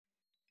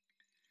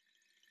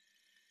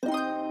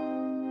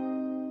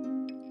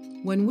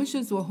When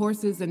wishes were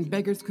horses and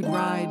beggars could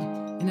ride,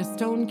 in a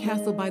stone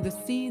castle by the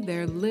sea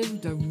there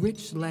lived a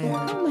rich laird.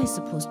 How am I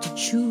supposed to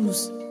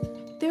choose?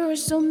 There are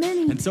so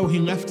many. And so he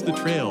left the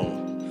trail,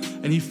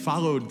 and he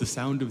followed the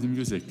sound of the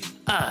music.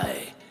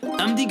 I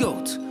am the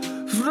goat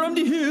from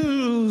the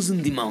hills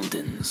and the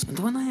mountains. And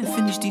when I have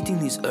finished eating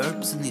these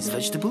herbs and these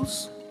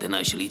vegetables, then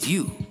I shall eat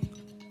you,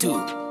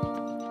 too.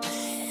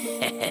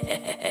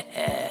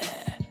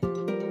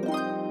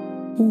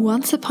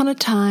 Once upon a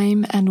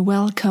time, and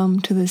welcome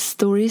to the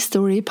Story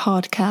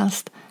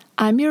podcast.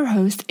 I'm your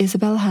host,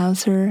 Isabel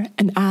Hauser,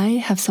 and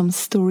I have some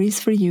stories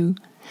for you.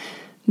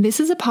 This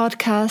is a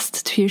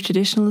podcast to hear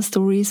traditional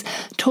stories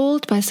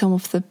told by some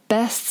of the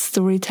best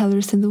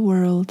storytellers in the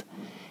world.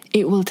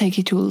 It will take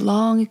you to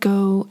long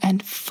ago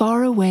and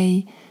far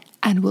away,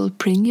 and will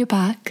bring you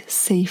back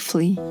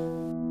safely.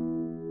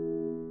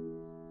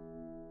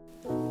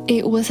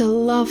 It was a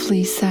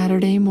lovely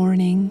Saturday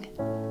morning.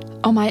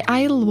 On my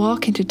idle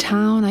walk into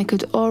town, I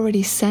could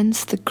already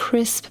sense the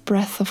crisp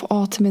breath of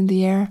autumn in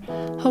the air,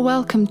 a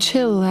welcome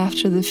chill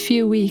after the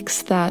few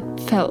weeks that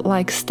felt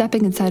like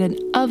stepping inside an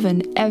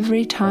oven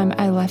every time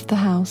I left the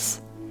house.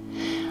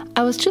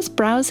 I was just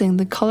browsing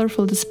the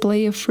colourful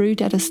display of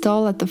fruit at a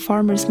stall at the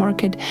farmer's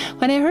market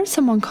when I heard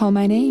someone call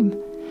my name.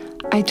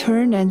 I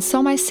turned and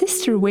saw my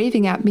sister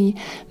waving at me,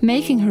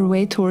 making her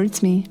way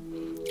towards me.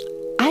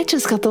 "I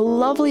just got the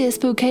loveliest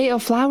bouquet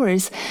of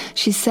flowers,"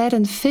 she said,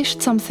 and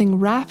fished something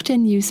wrapped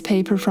in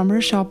newspaper from her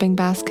shopping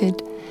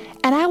basket.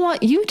 "And I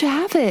want you to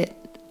have it."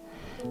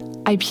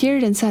 I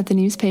peered inside the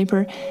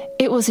newspaper.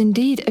 It was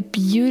indeed a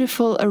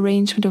beautiful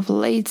arrangement of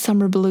late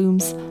summer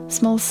blooms,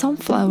 small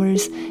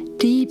sunflowers,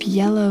 deep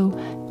yellow,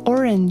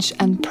 orange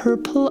and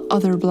purple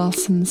other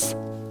blossoms.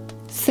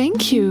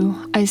 "Thank you,"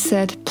 I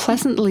said,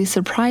 pleasantly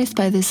surprised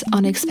by this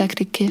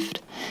unexpected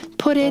gift,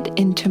 put it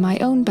into my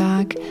own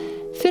bag,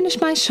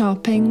 finished my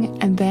shopping,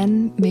 and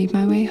then made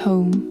my way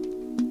home.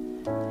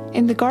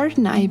 In the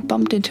garden, I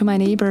bumped into my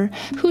neighbour,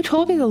 who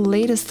told me the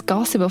latest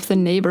gossip of the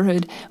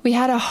neighbourhood. We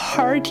had a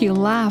hearty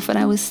laugh, and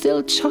I was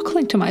still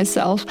chuckling to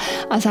myself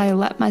as I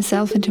let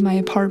myself into my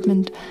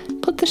apartment,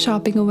 put the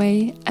shopping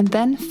away, and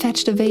then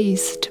fetched a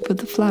vase to put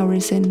the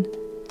flowers in.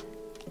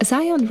 As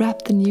I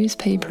unwrapped the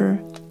newspaper,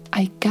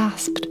 I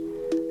gasped.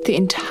 The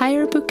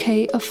entire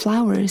bouquet of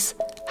flowers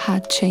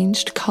had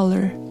changed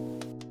colour.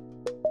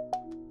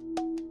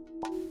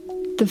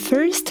 The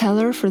first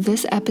teller for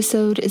this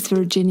episode is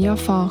Virginia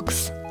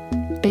Fox.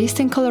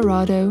 Based in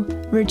Colorado,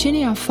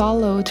 Virginia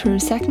followed her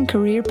second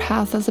career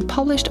path as a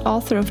published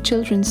author of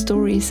children's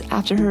stories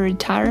after her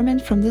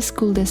retirement from the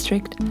school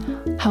district.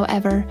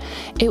 However,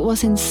 it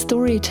was in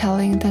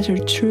storytelling that her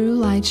true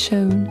light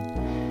shone.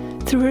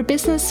 Through her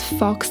business,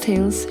 Fox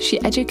Tales, she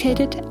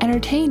educated,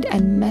 entertained,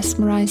 and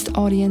mesmerized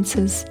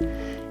audiences.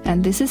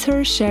 And this is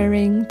her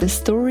sharing the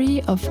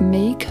story of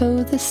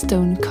Mako the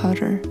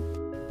Stonecutter.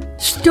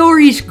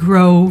 Stories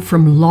grow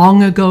from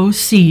long ago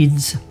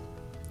seeds.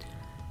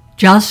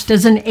 Just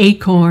as an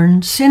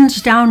acorn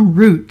sends down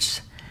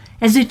roots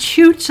as it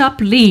shoots up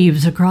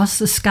leaves across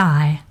the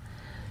sky,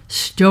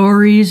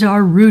 stories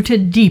are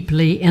rooted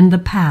deeply in the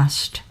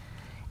past,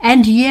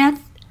 and yet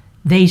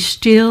they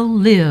still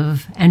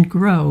live and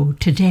grow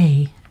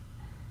today.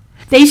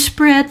 They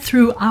spread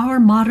through our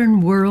modern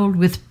world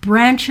with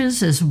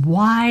branches as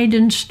wide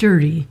and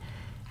sturdy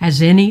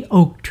as any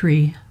oak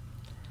tree.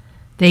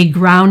 They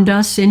ground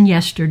us in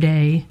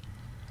yesterday,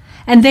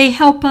 and they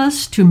help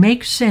us to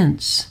make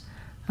sense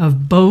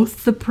of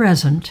both the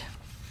present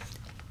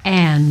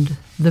and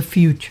the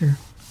future.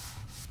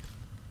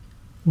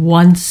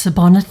 Once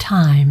upon a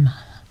time,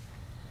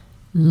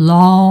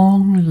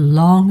 long,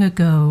 long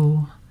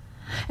ago,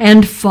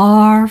 and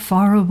far,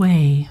 far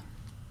away,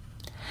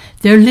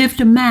 there lived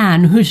a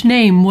man whose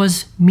name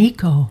was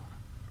Miko.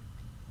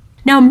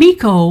 Now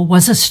Miko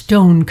was a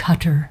stone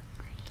cutter,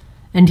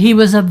 and he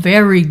was a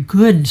very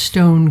good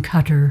stone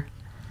cutter.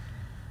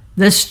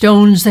 The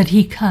stones that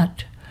he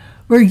cut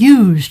were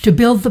used to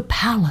build the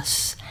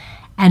palace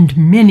and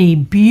many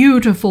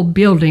beautiful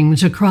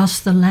buildings across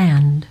the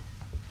land.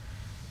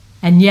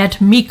 And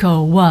yet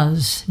Miko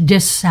was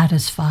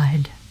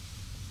dissatisfied.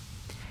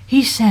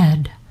 He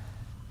said,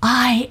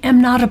 "I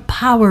am not a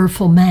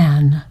powerful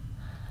man.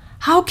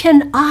 How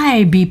can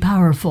I be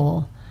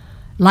powerful,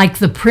 like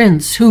the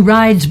prince who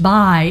rides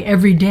by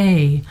every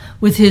day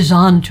with his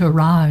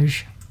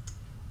entourage?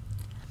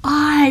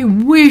 I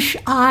wish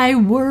I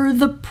were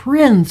the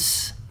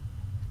prince."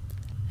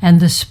 And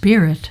the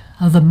spirit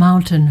of the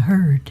mountain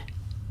heard.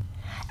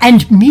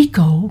 And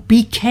Miko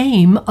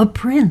became a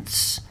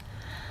prince.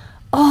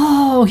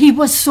 Oh, he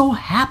was so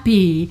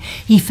happy.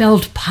 He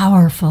felt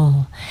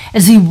powerful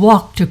as he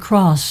walked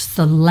across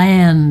the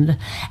land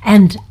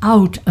and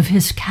out of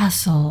his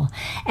castle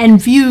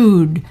and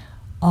viewed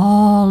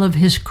all of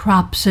his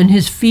crops and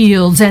his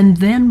fields. And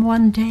then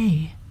one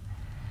day,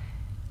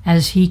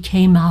 as he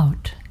came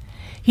out,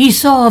 he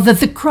saw that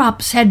the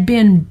crops had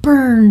been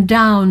burned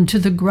down to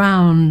the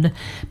ground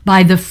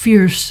by the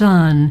fierce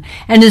sun,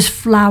 and his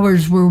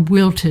flowers were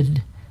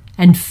wilted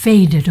and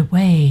faded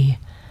away.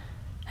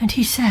 And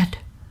he said,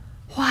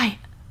 "Why,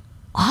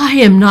 I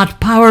am not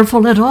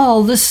powerful at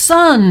all. The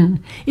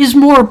sun is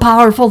more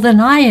powerful than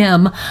I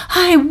am.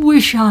 I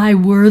wish I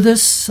were the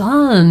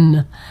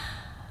sun."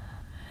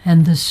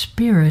 And the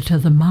spirit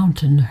of the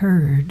mountain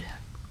heard.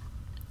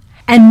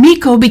 And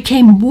Meeko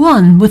became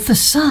one with the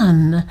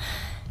sun,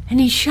 and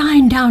he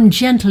shined down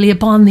gently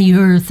upon the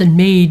earth and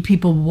made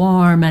people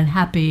warm and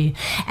happy.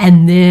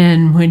 And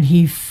then when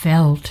he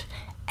felt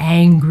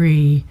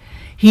angry,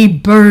 he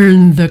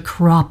burned the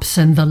crops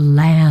and the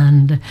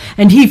land,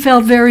 and he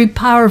felt very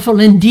powerful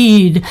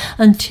indeed,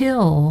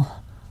 until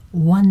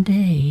one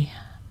day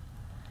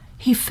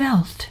he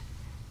felt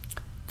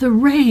the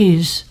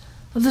rays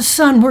of the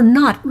sun were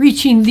not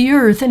reaching the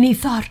earth, and he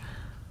thought,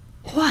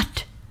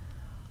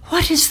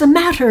 What is the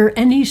matter?"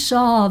 And he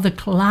saw the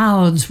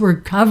clouds were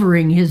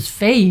covering his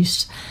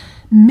face,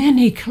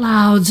 many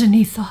clouds, and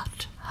he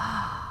thought,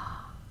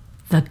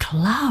 "The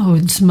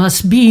clouds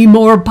must be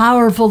more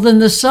powerful than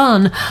the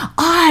sun.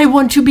 I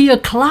want to be a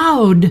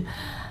cloud."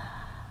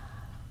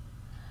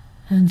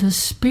 And the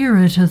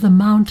spirit of the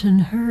mountain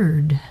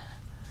heard,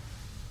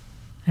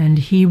 and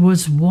he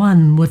was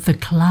one with the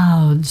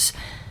clouds,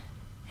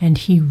 and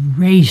he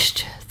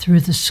raced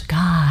through the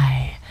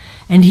sky,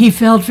 and he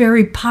felt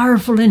very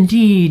powerful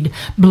indeed,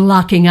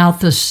 blocking out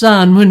the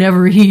sun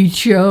whenever he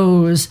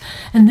chose.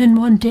 And then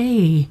one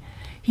day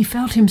he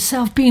felt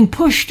himself being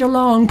pushed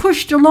along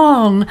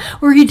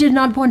where he did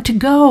not want to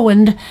go,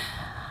 and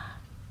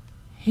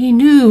he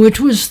knew it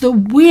was the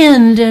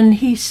wind, and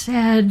he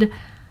said,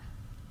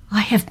 "I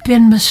have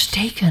been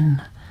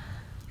mistaken.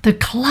 The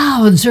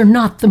clouds are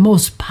not the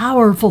most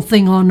powerful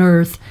thing on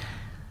earth.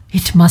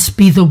 It must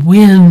be the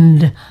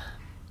wind.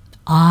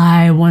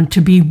 I want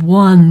to be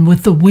one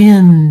with the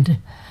wind."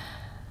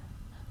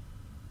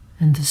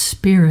 And the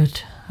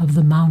spirit of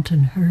the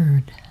mountain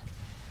heard,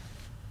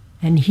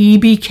 and he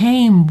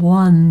became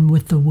one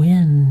with the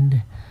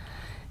wind,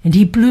 and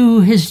he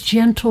blew his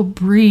gentle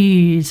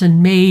breeze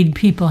and made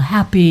people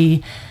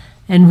happy.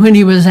 And when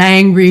he was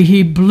angry,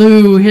 he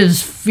blew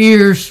his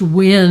fierce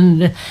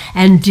wind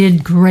and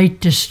did great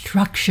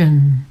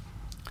destruction.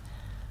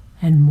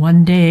 And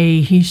one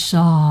day he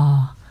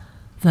saw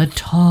the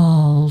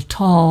tall,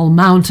 tall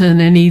mountain,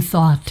 and he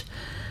thought,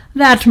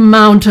 "That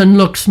mountain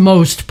looks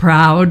most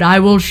proud. I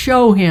will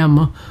show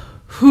him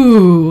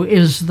who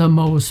is the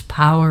most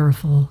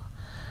powerful."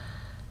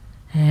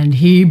 And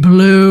he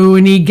blew,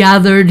 and he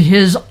gathered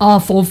his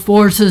awful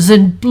forces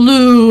and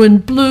blew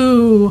and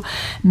blew.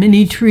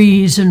 Many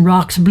trees and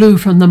rocks blew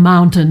from the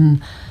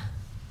mountain,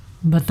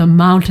 but the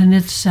mountain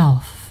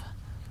itself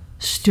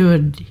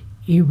stood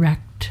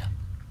erect.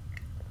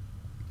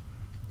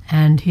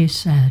 And he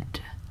said,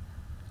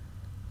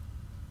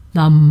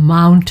 "The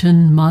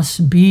mountain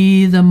must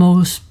be the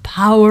most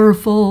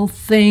powerful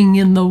thing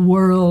in the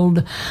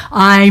world.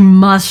 I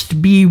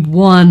must be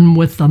one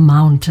with the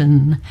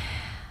mountain."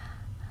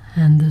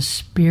 And the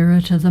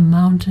spirit of the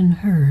mountain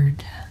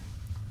heard.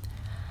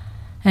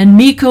 And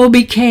Meeko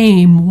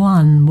became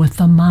one with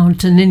the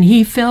mountain, and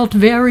he felt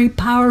very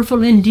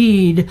powerful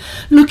indeed,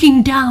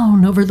 looking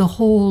down over the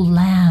whole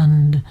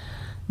land,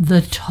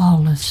 the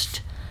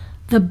tallest,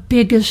 the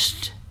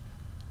biggest,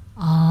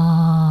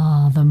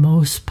 the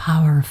most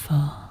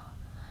powerful.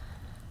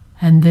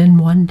 And then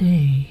one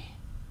day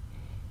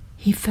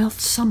he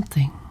felt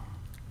something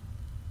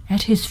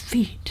at his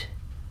feet.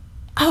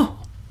 Oh,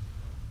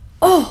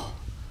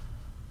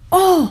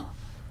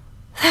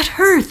 that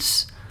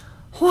hurts.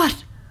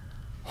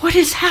 What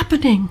is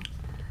happening?"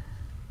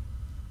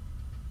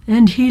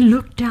 And he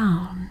looked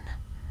down,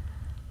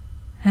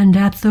 and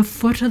at the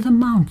foot of the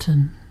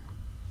mountain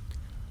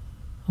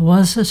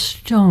was a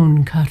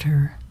stone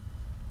cutter,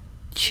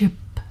 chip,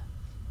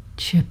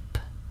 chip,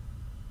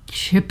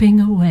 chipping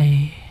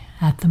away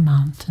at the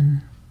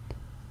mountain.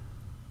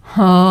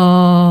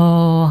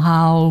 "Oh,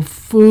 how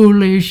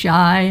foolish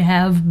I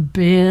have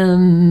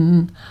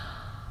been.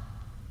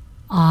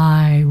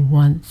 I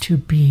want to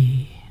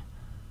be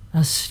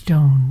a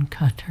stone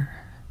cutter."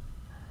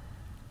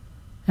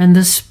 And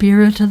the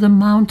spirit of the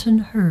mountain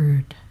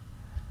heard,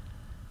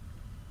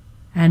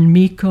 and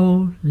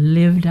Meeko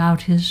lived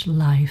out his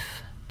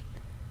life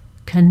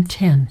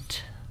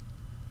content,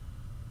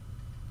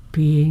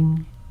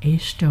 being a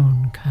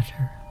stone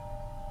cutter.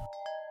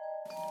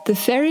 The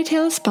fairy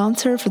tale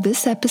sponsor for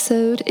this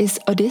episode is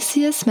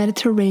Odysseus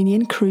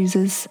Mediterranean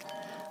Cruises.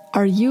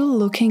 Are you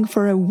looking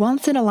for a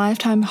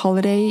once-in-a-lifetime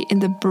holiday in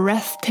the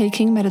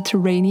breathtaking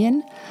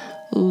Mediterranean?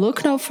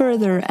 Look no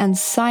further and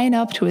sign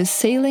up to a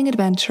sailing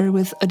adventure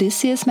with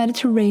Odysseus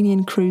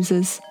Mediterranean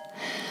Cruises.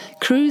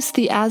 Cruise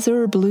the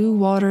azure blue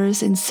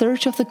waters in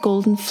search of the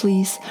golden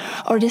fleece,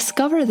 or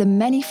discover the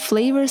many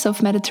flavors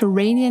of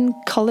Mediterranean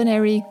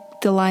culinary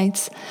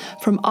delights,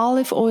 from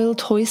olive oil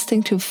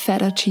toasting to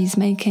feta cheese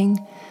making.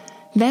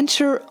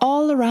 Venture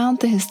all around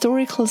the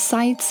historical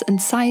sites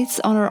and sites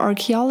on our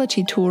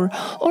archaeology tour,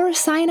 or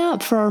sign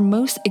up for our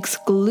most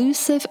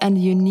exclusive and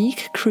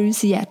unique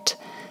cruise yet,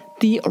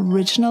 the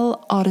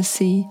Original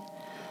Odyssey.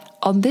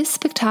 On this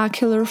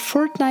spectacular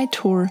fortnight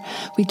tour,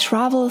 we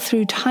travel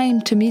through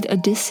time to meet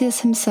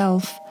Odysseus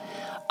himself.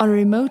 On a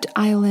remote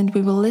island,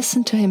 we will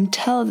listen to him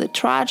tell the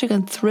tragic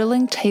and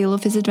thrilling tale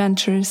of his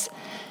adventures.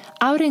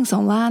 Outings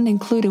on land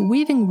include a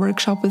weaving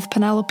workshop with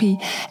Penelope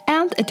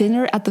and a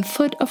dinner at the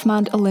foot of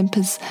Mount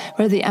Olympus,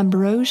 where the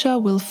ambrosia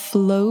will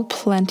flow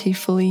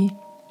plentifully.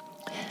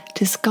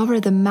 Discover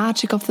the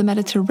magic of the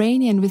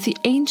Mediterranean with the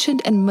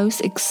ancient and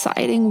most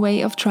exciting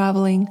way of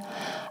traveling.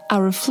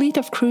 Our fleet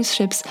of cruise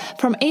ships,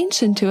 from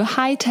ancient to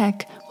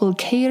high-tech, will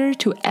cater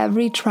to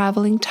every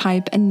traveling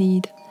type and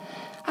need.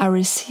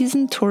 Our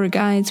seasoned tour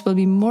guides will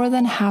be more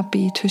than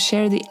happy to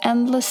share the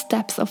endless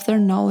depth of their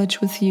knowledge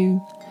with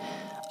you.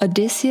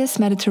 Odysseus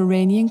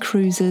Mediterranean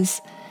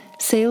Cruises.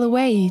 Sail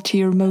away to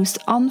your most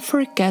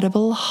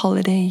unforgettable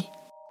holiday.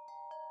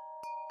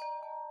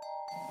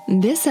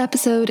 This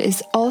episode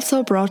is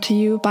also brought to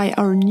you by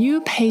our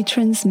new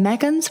patrons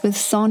Megans with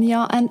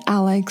Sonia and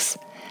Alex.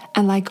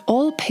 And like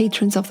all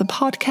patrons of the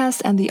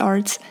podcast and the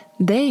arts,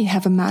 they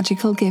have a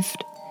magical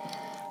gift.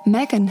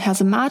 Megan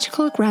has a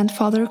magical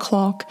grandfather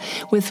clock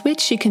with which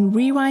she can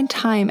rewind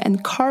time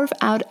and carve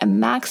out a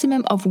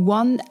maximum of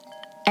 1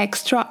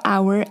 extra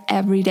hour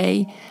every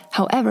day.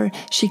 However,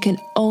 she can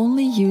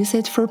only use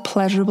it for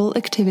pleasurable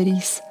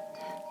activities.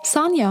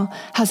 Sonia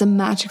has a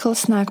magical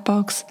snack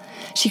box.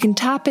 She can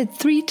tap it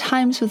 3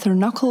 times with her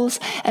knuckles,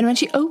 and when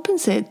she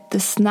opens it,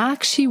 the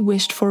snack she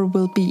wished for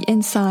will be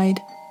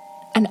inside.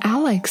 And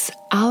Alex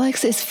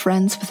is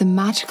friends with a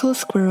magical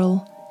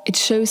squirrel. It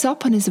shows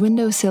up on his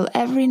windowsill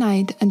every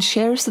night and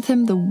shares with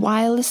him the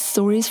wildest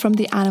stories from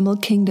the animal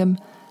kingdom.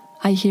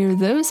 I hear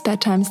those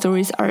bedtime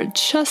stories are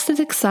just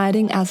as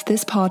exciting as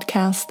this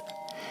podcast.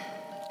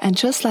 And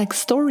just like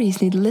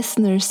stories need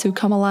listeners to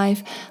come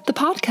alive, the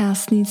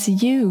podcast needs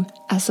you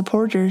as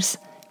supporters.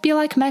 Be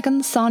like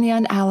Megan, Sonia,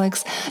 and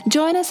Alex.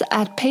 Join us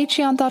at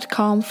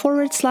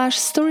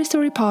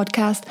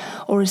patreon.com/storystorypodcast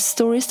or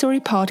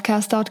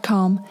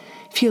storystorypodcast.com.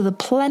 Feel the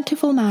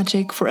plentiful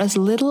magic for as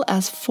little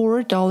as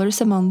 $4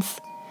 a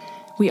month.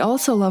 We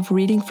also love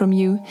reading from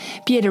you,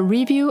 be it a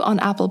review on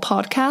Apple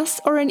Podcasts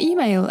or an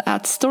email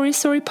at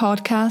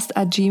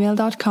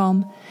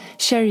storystorypodcast@gmail.com.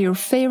 Share your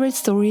favorite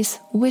stories,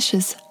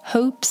 wishes,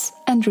 hopes,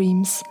 and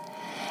dreams.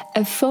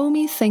 A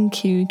foamy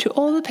thank you to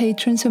all the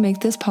patrons who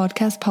make this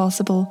podcast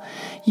possible.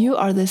 You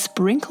are the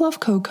sprinkle of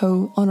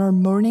cocoa on our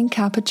morning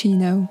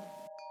cappuccino.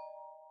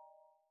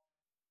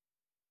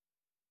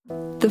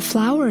 The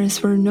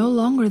flowers were no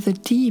longer the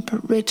deep,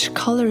 rich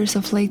colors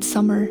of late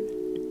summer.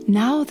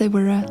 Now they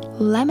were a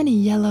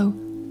lemony yellow,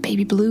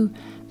 baby blue,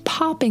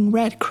 popping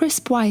red,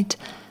 crisp white.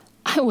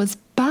 I was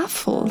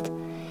baffled.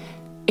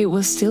 It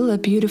was still a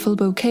beautiful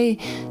bouquet,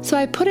 so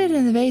I put it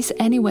in a vase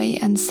anyway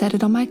and set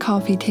it on my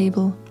coffee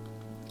table.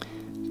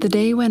 The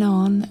day went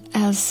on,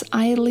 as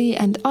idly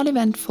and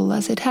uneventful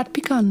as it had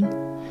begun.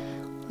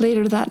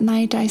 Later that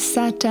night, I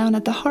sat down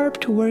at the harp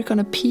to work on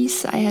a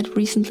piece I had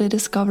recently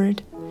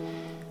discovered.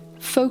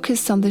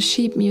 Focused on the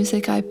sheet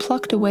music I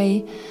plucked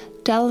away,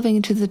 delving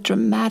into the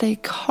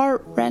dramatic,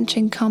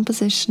 heart-wrenching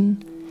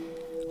composition.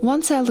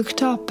 Once I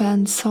looked up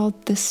and saw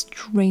the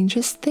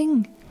strangest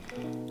thing.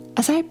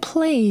 As I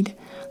played,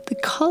 the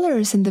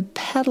colors in the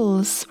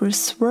petals were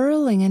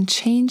swirling and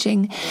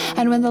changing,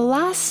 and when the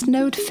last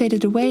note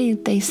faded away,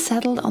 they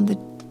settled on the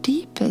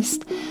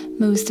deepest,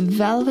 most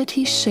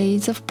velvety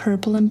shades of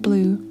purple and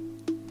blue.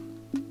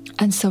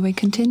 And so it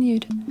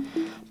continued.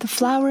 The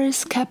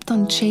flowers kept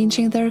on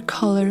changing their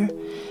color,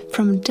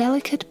 from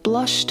delicate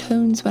blush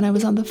tones when I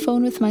was on the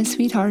phone with my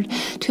sweetheart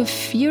to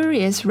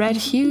furious red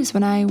hues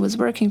when I was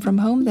working from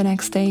home the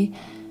next day.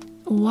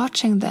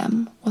 Watching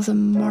them was a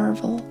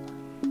marvel.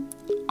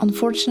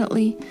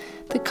 Unfortunately,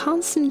 the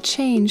constant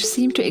change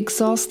seemed to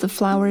exhaust the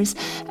flowers,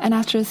 and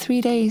after 3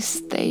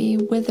 days they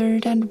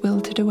withered and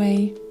wilted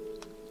away.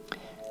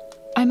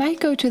 I might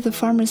go to the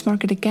farmer's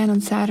market again on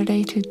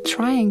Saturday to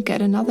try and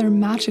get another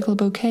magical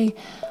bouquet,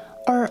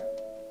 or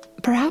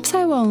perhaps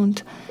I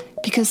won't,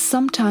 because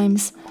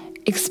sometimes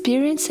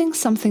experiencing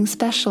something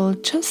special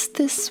just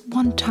this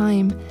one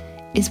time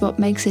is what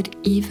makes it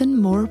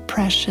even more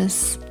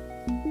precious.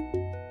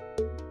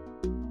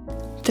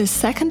 The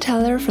second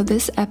teller for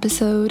this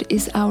episode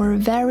is our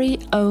very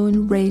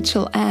own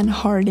Rachel Ann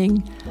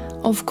Harding.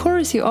 Of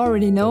course, you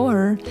already know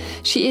her.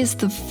 She is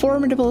the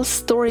formidable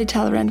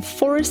storyteller and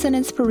force and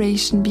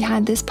inspiration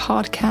behind this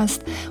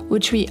podcast,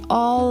 which we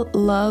all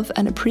love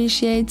and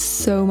appreciate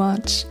so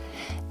much.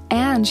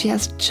 And she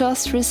has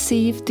just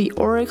received the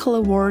Oracle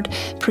Award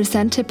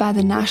presented by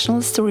the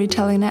National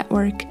Storytelling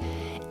Network.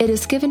 It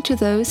is given to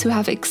those who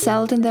have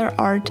excelled in their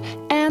art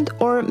and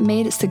or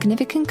made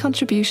significant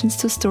contributions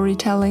to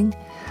storytelling.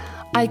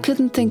 I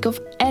couldn't think of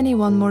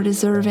anyone more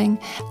deserving,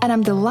 and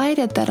I'm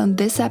delighted that on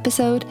this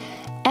episode,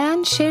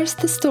 Anne shares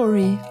the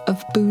story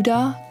of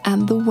Buddha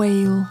and the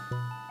whale.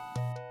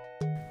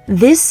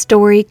 This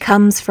story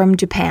comes from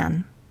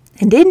Japan.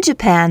 And in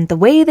Japan, the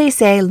way they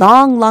say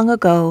long, long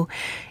ago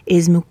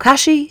is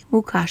mukashi,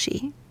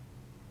 mukashi.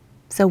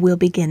 So we'll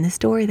begin the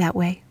story that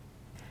way.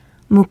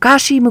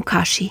 Mukashi,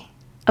 mukashi.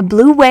 A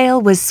blue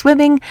whale was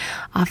swimming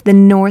off the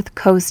north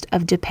coast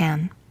of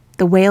Japan.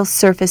 The whale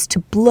surfaced to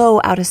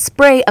blow out a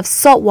spray of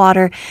salt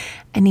water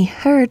and he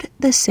heard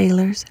the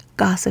sailors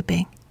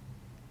gossiping.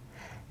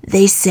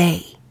 They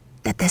say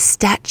that the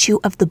statue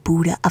of the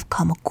Buddha of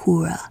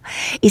Kamakura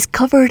is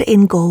covered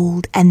in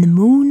gold and the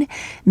moon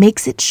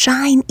makes it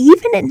shine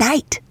even at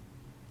night.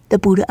 The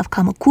Buddha of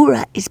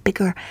Kamakura is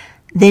bigger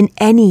than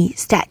any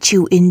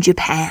statue in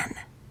Japan.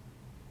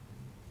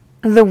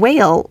 The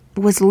whale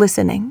was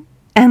listening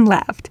and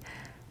laughed.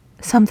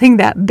 Something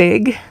that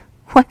big?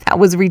 What, that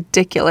was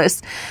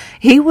ridiculous.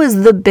 He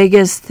was the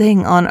biggest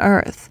thing on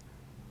earth.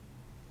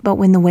 But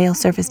when the whale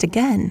surfaced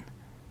again,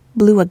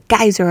 blew a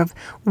geyser of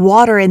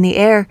water in the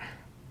air,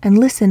 and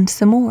listened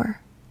some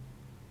more.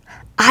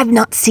 "I've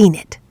not seen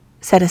it,"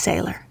 said a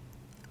sailor,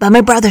 "but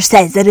my brother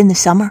says that in the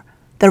summer,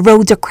 the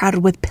roads are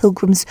crowded with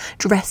pilgrims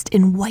dressed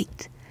in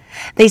white.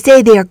 They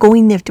say they are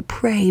going there to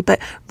pray, but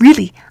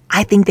really,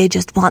 I think they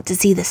just want to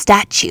see the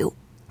statue.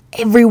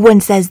 Everyone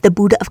says the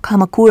Buddha of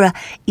Kamakura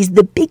is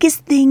the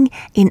biggest thing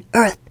in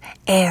earth,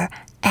 air,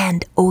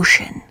 and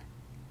ocean."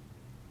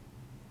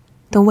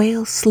 The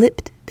whale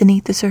slipped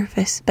beneath the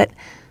surface, but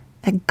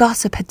the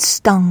gossip had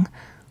stung.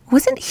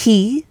 Wasn't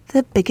he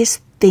the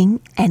biggest thing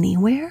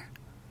anywhere?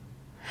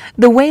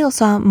 The whale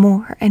saw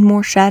more and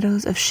more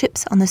shadows of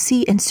ships on the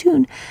sea, and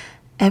soon,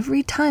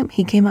 every time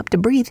he came up to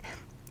breathe,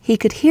 he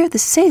could hear the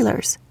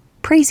sailors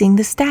praising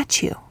the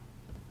statue.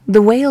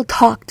 The whale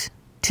talked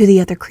to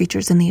the other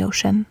creatures in the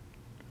ocean.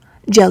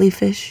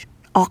 Jellyfish,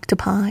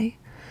 octopi,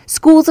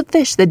 schools of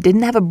fish that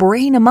didn't have a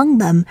brain among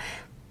them.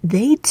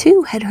 They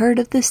too had heard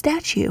of the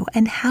statue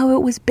and how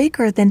it was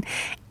bigger than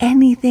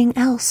anything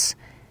else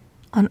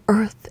on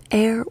earth,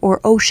 air, or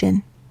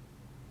ocean.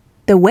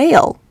 The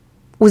whale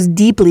was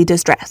deeply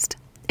distressed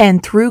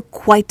and threw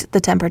quite the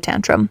temper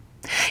tantrum.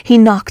 He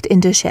knocked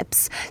into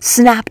ships,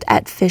 snapped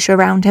at fish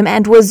around him,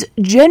 and was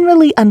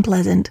generally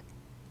unpleasant.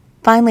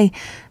 Finally,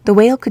 the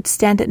whale could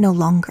stand it no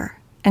longer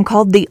and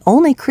called the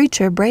only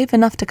creature brave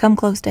enough to come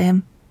close to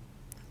him,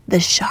 the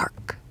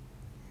shark.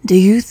 "Do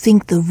you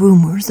think the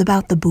rumors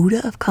about the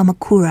Buddha of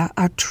Kamakura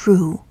are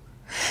true?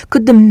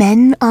 Could the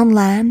men on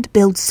land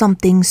build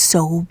something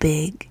so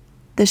big?"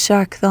 The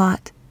shark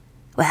thought.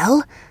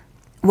 "Well,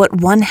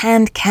 what one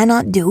hand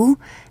cannot do,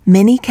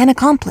 many can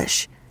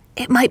accomplish.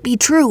 It might be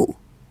true."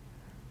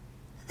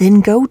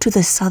 "Then go to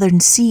the southern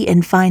sea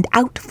and find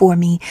out for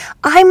me.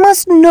 I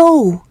must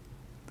know."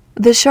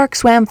 The shark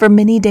swam for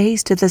many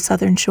days to the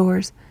southern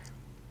shores.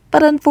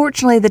 But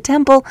unfortunately, the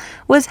temple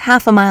was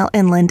 1/2 mile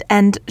inland,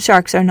 and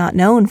sharks are not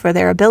known for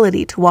their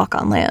ability to walk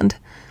on land.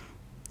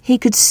 He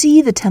could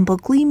see the temple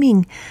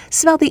gleaming,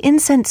 smell the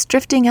incense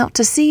drifting out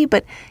to sea,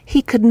 but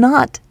he could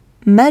not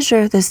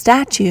measure the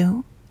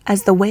statue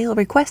as the whale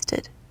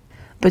requested.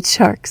 But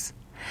sharks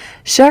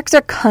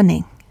are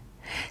cunning.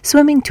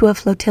 Swimming to a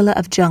flotilla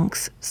of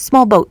junks,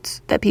 small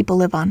boats that people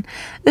live on,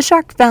 the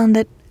shark found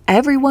that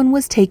everyone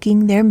was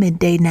taking their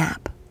midday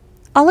nap,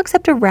 all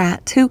except a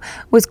rat who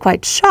was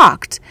quite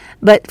shocked,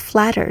 but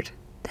flattered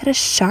that a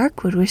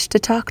shark would wish to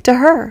talk to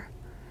her.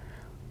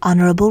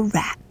 "Honorable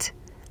rat,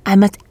 I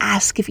must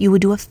ask if you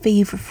would do a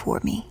favor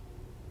for me."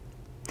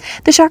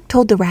 The shark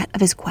told the rat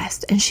of his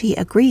quest, and she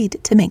agreed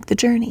to make the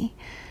journey.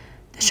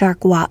 The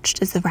shark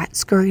watched as the rat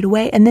scurried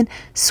away and then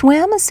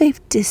swam a safe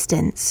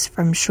distance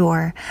from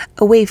shore,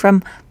 away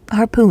from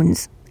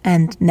harpoons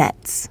and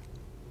nets.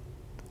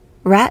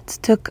 Rat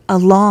took a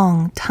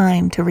long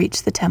time to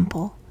reach the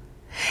temple.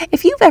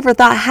 If you've ever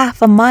thought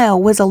 1/2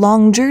 mile was a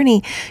long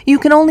journey, you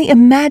can only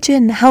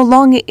imagine how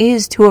long it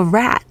is to a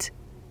rat.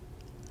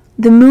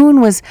 The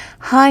moon was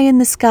high in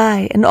the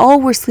sky, and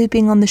all were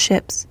sleeping on the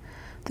ships,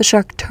 the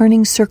shark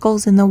turning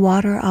circles in the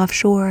water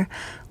offshore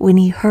when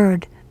he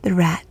heard the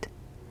rat.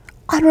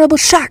 "Honorable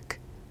shark,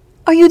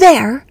 are you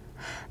there?"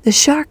 The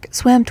shark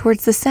swam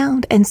towards the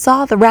sound and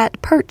saw the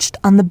rat perched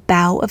on the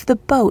bow of the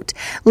boat,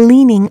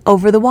 leaning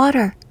over the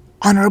water.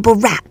 "Honorable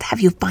rat, have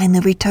you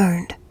finally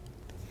returned?"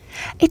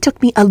 "It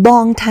took me a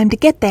long time to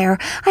get there.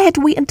 I had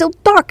to wait until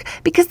dark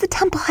because the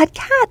temple had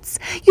cats.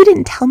 You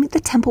didn't tell me the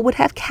temple would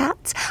have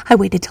cats. I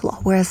waited till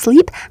all were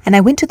asleep, and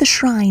I went to the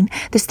shrine.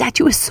 The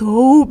statue is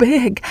so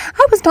big.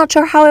 I was not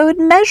sure how I would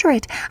measure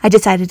it. I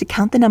decided to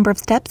count the number of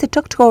steps it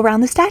took to go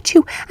around the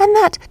statue, and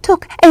that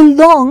took a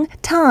long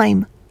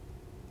time."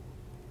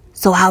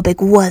 "So how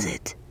big was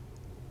it?"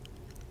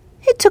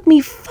 "It took me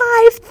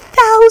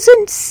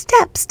 5,000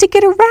 steps to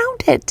get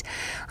around it.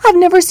 I've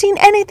never seen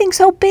anything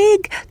so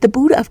big. The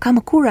Buddha of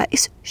Kamakura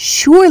is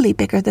surely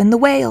bigger than the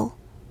whale."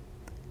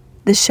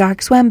 The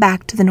shark swam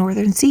back to the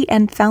northern sea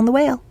and found the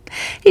whale.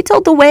 He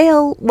told the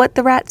whale what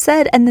the rat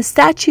said, and the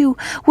statue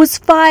was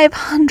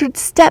 500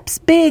 steps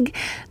big.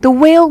 The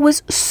whale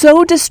was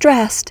so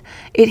distressed,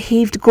 it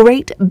heaved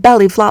great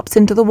belly flops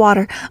into the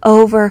water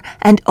over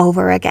and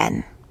over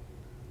again.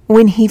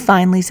 When he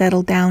finally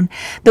settled down,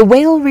 the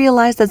whale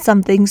realized that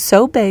something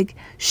so big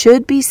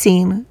should be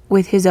seen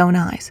with his own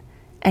eyes,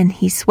 and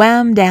he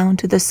swam down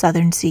to the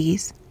southern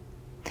seas.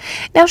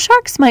 Now,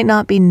 sharks might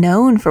not be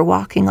known for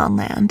walking on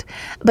land,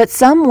 but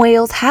some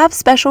whales have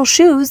special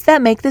shoes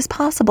that make this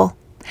possible.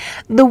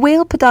 The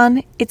whale put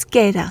on its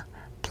geta,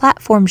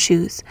 platform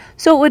shoes,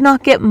 so it would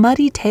not get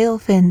muddy tail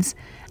fins,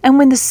 And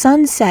when the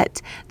sun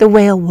set, the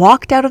whale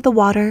walked out of the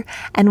water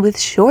and with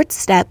short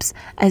steps,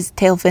 as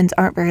tail fins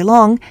aren't very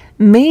long,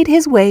 made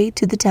his way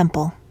to the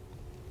temple.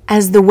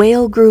 As the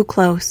whale grew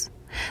close,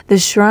 the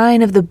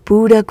shrine of the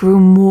Buddha grew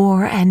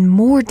more and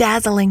more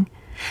dazzling.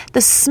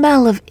 The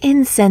smell of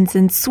incense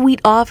and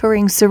sweet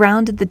offerings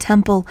surrounded the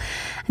temple,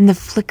 and the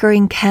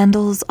flickering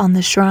candles on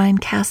the shrine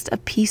cast a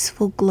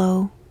peaceful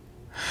glow.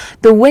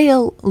 The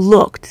whale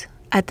looked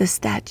at the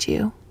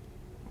statue.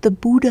 The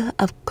Buddha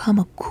of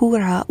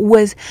Kamakura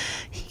was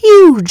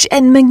huge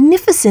and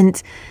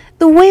magnificent.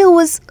 The whale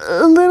was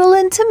a little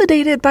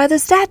intimidated by the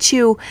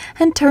statue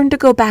and turned to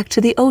go back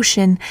to the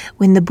ocean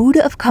when the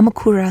Buddha of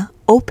Kamakura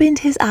opened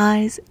his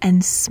eyes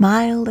and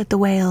smiled at the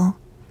whale.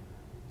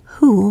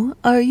 "Who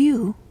are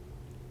you?"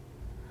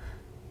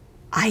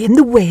 "I am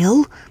the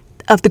whale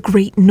of the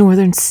great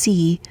northern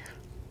sea.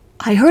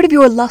 I heard of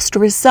your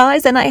lustrous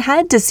size, and I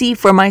had to see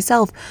for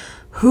myself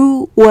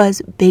who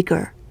was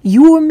bigger,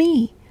 you or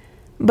me.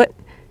 But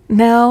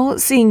now,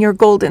 seeing your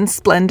golden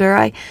splendor,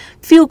 I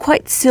feel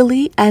quite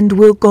silly and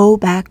will go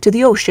back to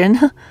the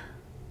ocean."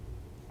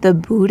 The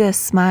Buddha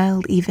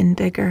smiled even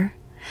bigger.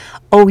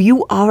 "Oh,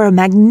 you are a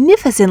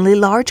magnificently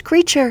large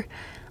creature.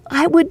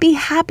 I would be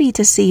happy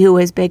to see who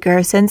is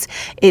bigger, since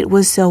it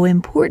was so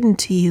important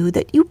to you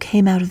that you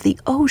came out of the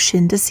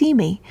ocean to see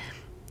me.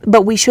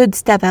 But we should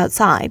step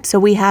outside so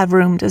we have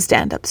room to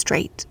stand up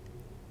straight."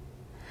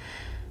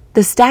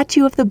 The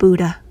statue of the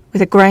Buddha,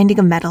 with a grinding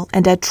of metal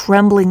and a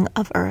trembling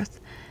of earth,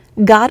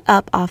 got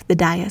up off the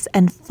dais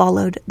and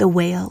followed the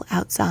whale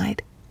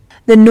outside.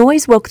 The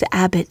noise woke the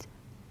abbot,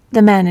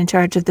 the man in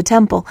charge of the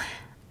temple,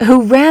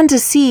 who ran to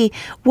see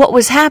what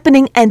was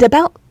happening and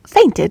about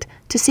fainted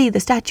to see the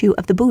statue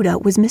of the Buddha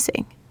was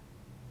missing.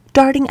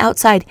 Darting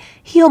outside,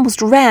 he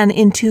almost ran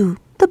into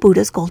the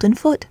Buddha's golden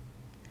foot.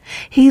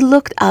 He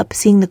looked up,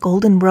 seeing the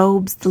golden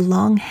robes, the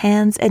long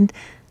hands, and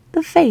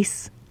the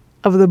face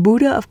of the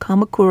Buddha of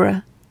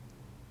Kamakura.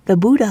 The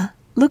Buddha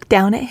looked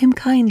down at him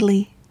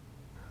kindly.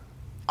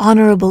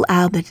 "Honorable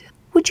abbot,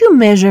 would you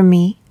measure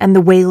me and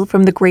the whale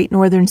from the great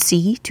northern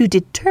sea to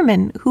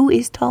determine who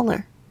is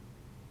taller?"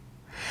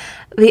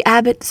 The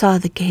abbot saw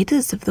the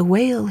gaiters of the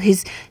whale,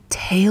 his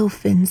tail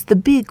fins, the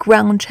big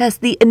round chest,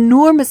 the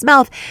enormous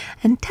mouth,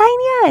 and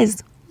tiny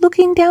eyes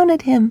looking down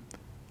at him,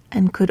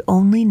 and could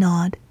only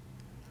nod.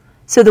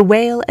 So the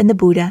whale and the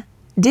Buddha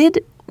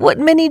did what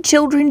many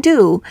children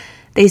do.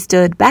 They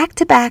stood back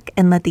to back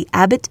and let the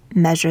abbot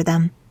measure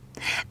them.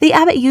 The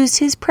abbot used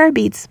his prayer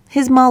beads,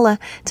 his mala,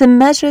 to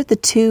measure the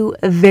two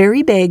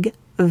very big,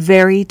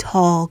 very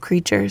tall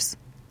creatures.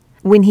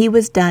 When he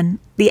was done,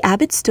 the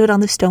abbot stood on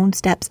the stone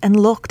steps and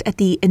looked at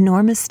the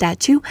enormous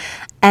statue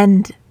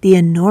and the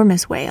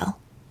enormous whale.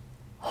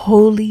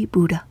 "Holy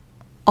Buddha,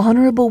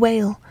 honorable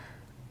whale,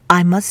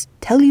 I must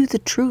tell you the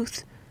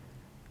truth.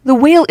 The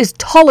whale is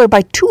taller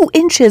by 2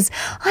 inches.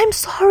 I'm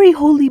sorry,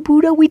 Holy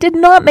Buddha, we did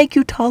not make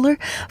you taller.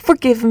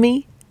 Forgive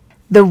me."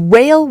 The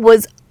whale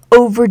was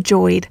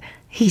overjoyed.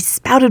 He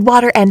spouted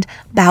water and,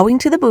 bowing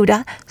to the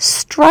Buddha,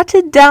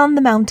 strutted down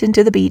the mountain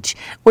to the beach,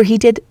 where he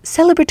did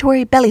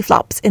celebratory belly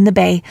flops in the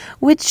bay,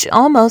 which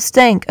almost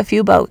sank a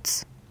few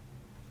boats.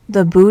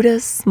 The Buddha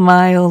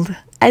smiled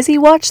as he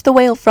watched the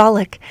whale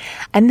frolic,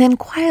 and then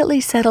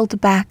quietly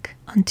settled back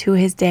onto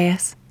his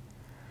dais.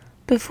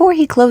 Before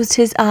he closed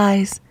his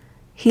eyes,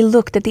 he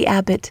looked at the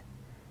abbot.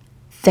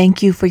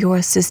 "Thank you for your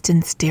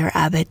assistance, dear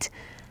abbot.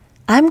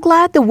 I'm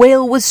glad the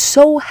whale was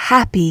so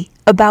happy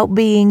about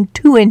being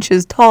 2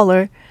 inches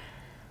taller.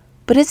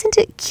 But isn't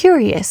it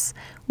curious,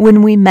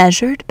 when we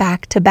measured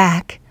back to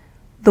back,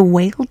 the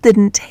whale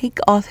didn't take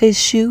off his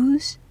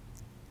shoes?"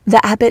 The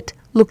abbot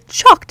looked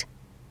shocked.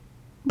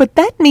 "But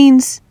that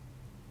means—"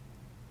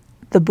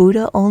 The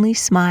Buddha only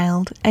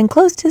smiled and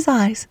closed his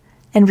eyes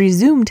and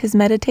resumed his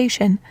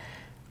meditation,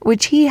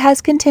 which he has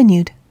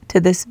continued to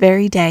this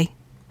very day.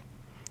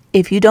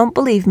 If you don't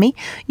believe me,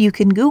 you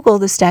can Google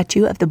the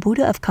statue of the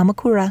Buddha of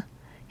Kamakura.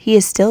 He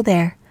is still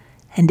there,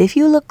 and if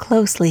you look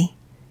closely,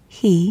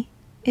 he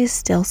is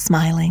still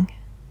smiling.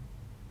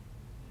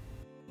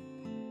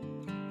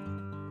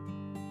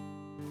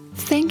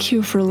 Thank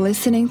you for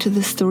listening to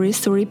the Story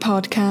Story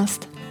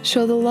podcast.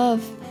 Show the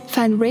love.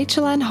 Find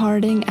Rachel Ann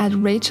Harding at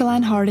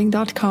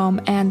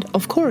rachelannharding.com and,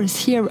 of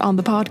course, here on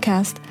the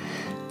podcast.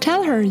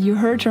 Tell her you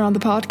heard her on the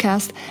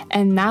podcast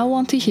and now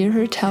want to hear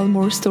her tell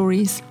more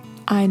stories.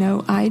 I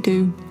know I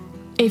do.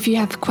 If you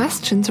have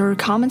questions or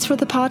comments for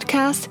the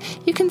podcast,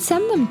 you can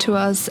send them to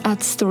us at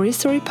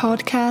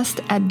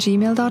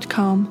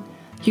storystorypodcast@gmail.com.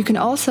 You can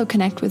also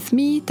connect with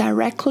me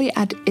directly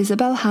at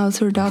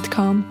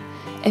isabelhauser.com.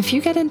 If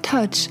you get in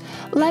touch,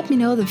 let me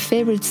know the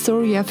favorite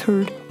story you have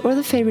heard or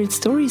the favorite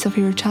stories of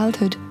your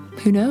childhood.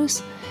 Who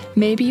knows?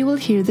 Maybe you will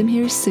hear them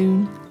here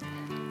soon.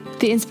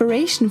 The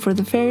inspiration for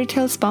the fairy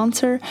tale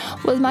sponsor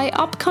was my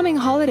upcoming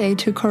holiday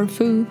to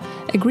Corfu,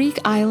 a Greek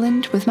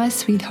island with my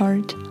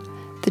sweetheart.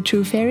 The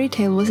true fairy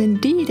tale was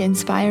indeed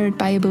inspired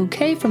by a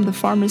bouquet from the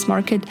farmer's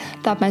market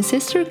that my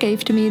sister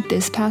gave to me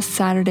this past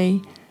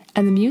Saturday.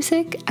 And the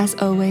music, as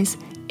always,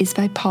 is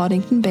by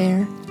Poddington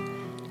Bear.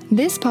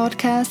 This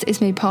podcast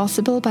is made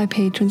possible by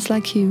patrons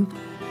like you.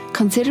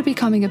 Consider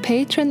becoming a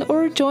patron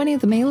or joining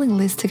the mailing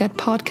list to get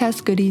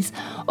podcast goodies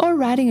or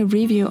writing a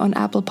review on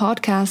Apple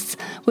Podcasts,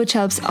 which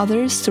helps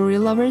other story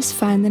lovers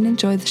find and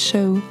enjoy the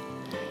show.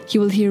 You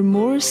will hear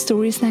more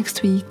stories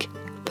next week,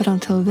 but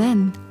until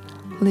then,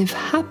 live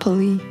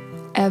happily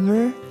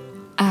ever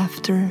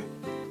after.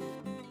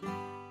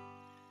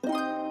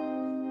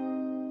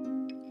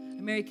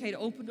 Mary Kate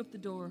opened up the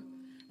door,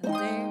 and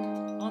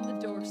there, on the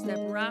doorstep,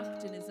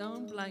 wrapped in his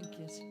own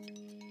blanket,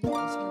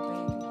 was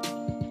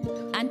her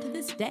baby. And to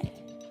this day,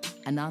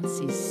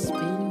 Anansi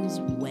spins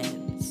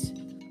webs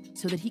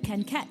so that he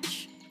can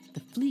catch the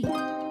flea,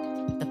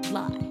 the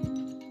fly,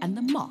 and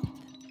the moth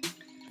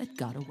that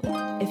got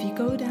away. If you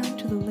go down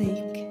to the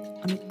lake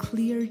on a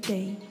clear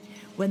day,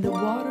 when the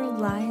water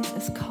lies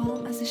as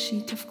calm as a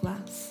sheet of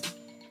glass,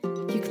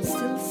 you can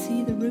still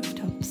see the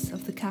rooftops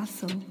of the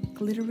castle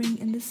glittering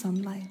in the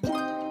sunlight.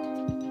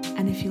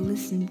 And if you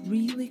listen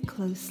really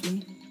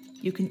closely,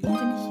 you can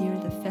even hear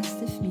the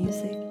festive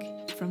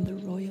music from the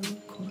royal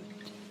court.